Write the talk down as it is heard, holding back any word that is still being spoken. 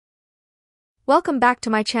Welcome back to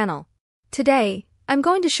my channel. Today, I'm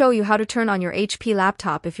going to show you how to turn on your HP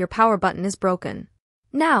laptop if your power button is broken.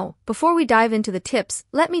 Now, before we dive into the tips,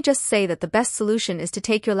 let me just say that the best solution is to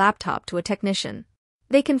take your laptop to a technician.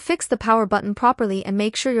 They can fix the power button properly and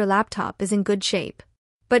make sure your laptop is in good shape.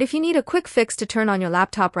 But if you need a quick fix to turn on your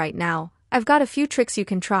laptop right now, I've got a few tricks you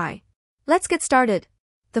can try. Let's get started.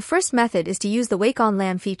 The first method is to use the Wake on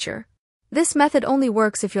LAN feature. This method only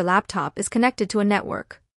works if your laptop is connected to a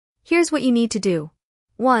network. Here's what you need to do.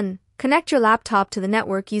 1. Connect your laptop to the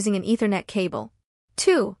network using an Ethernet cable.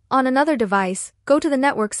 2. On another device, go to the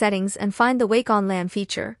network settings and find the Wake on LAN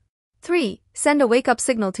feature. 3. Send a wake-up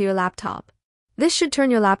signal to your laptop. This should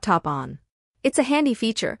turn your laptop on. It's a handy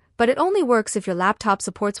feature, but it only works if your laptop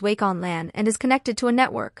supports Wake on LAN and is connected to a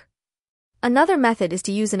network. Another method is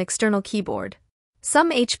to use an external keyboard.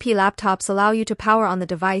 Some HP laptops allow you to power on the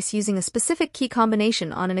device using a specific key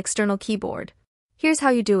combination on an external keyboard. Here's how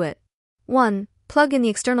you do it. 1. Plug in the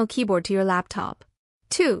external keyboard to your laptop.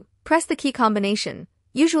 2. Press the key combination,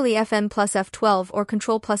 usually Fn plus F12 or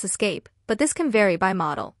Ctrl plus Escape, but this can vary by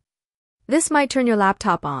model. This might turn your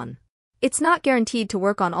laptop on. It's not guaranteed to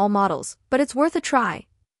work on all models, but it's worth a try.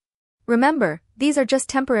 Remember, these are just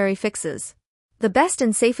temporary fixes. The best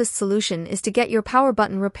and safest solution is to get your power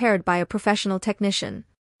button repaired by a professional technician.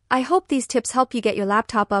 I hope these tips help you get your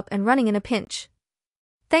laptop up and running in a pinch.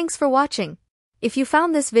 Thanks for watching. If you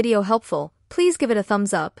found this video helpful, please give it a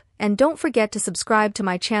thumbs up, and don't forget to subscribe to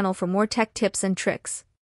my channel for more tech tips and tricks.